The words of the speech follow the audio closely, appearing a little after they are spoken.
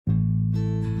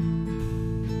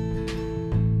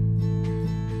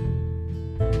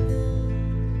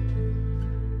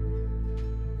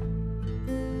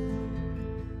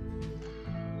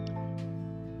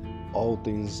all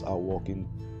things are working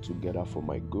together for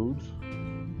my good.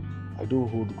 I don't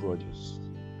hold grudges.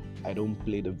 I don't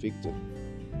play the victim.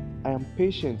 I am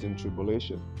patient in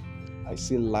tribulation. I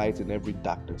see light in every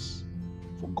darkness.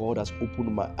 For God has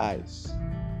opened my eyes.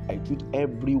 I treat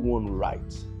everyone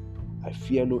right. I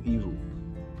fear no evil.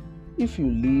 If you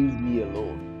leave me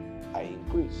alone, I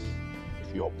increase.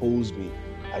 If you oppose me,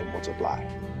 I multiply.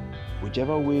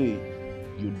 Whichever way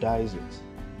you dice it,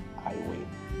 I win.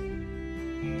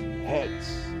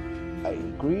 Heads, I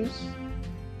increase.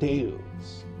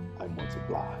 Tails, I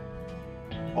multiply.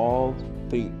 All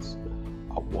things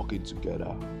are working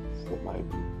together for my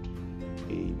good.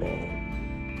 Amen.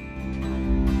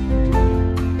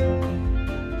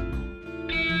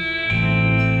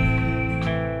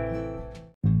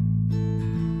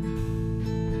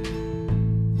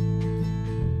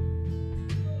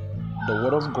 The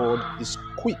word of God is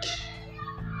quick.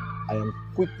 I am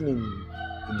quickening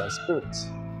in my spirit.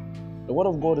 The word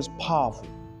of God is powerful.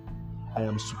 I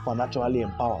am supernaturally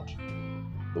empowered.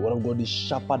 The word of God is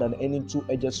sharper than any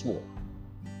two-edged sword.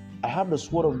 I have the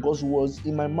sword of God's words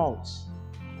in my mouth.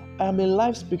 I am a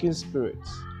life-speaking spirit.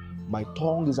 My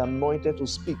tongue is anointed to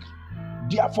speak.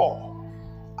 Therefore,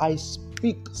 I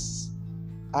speak.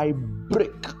 I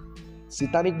break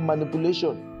satanic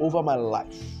manipulation over my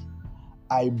life.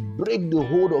 I break the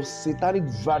hold of satanic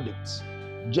verdicts,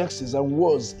 jerks, and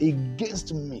words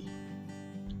against me.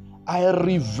 I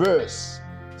reverse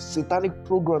satanic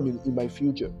programming in my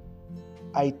future.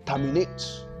 I terminate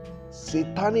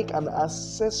satanic and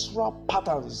ancestral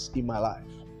patterns in my life.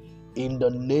 In the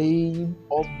name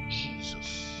of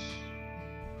Jesus.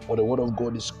 For the word of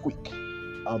God is quick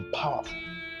and powerful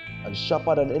and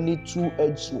sharper than any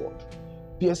two-edged sword,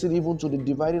 piercing even to the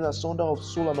dividing asunder of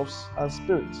soul and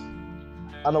spirit,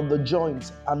 and of the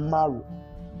joints and marrow,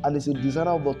 and is a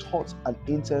discerner of the thoughts and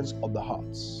intents of the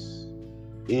hearts.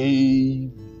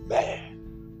 Amen.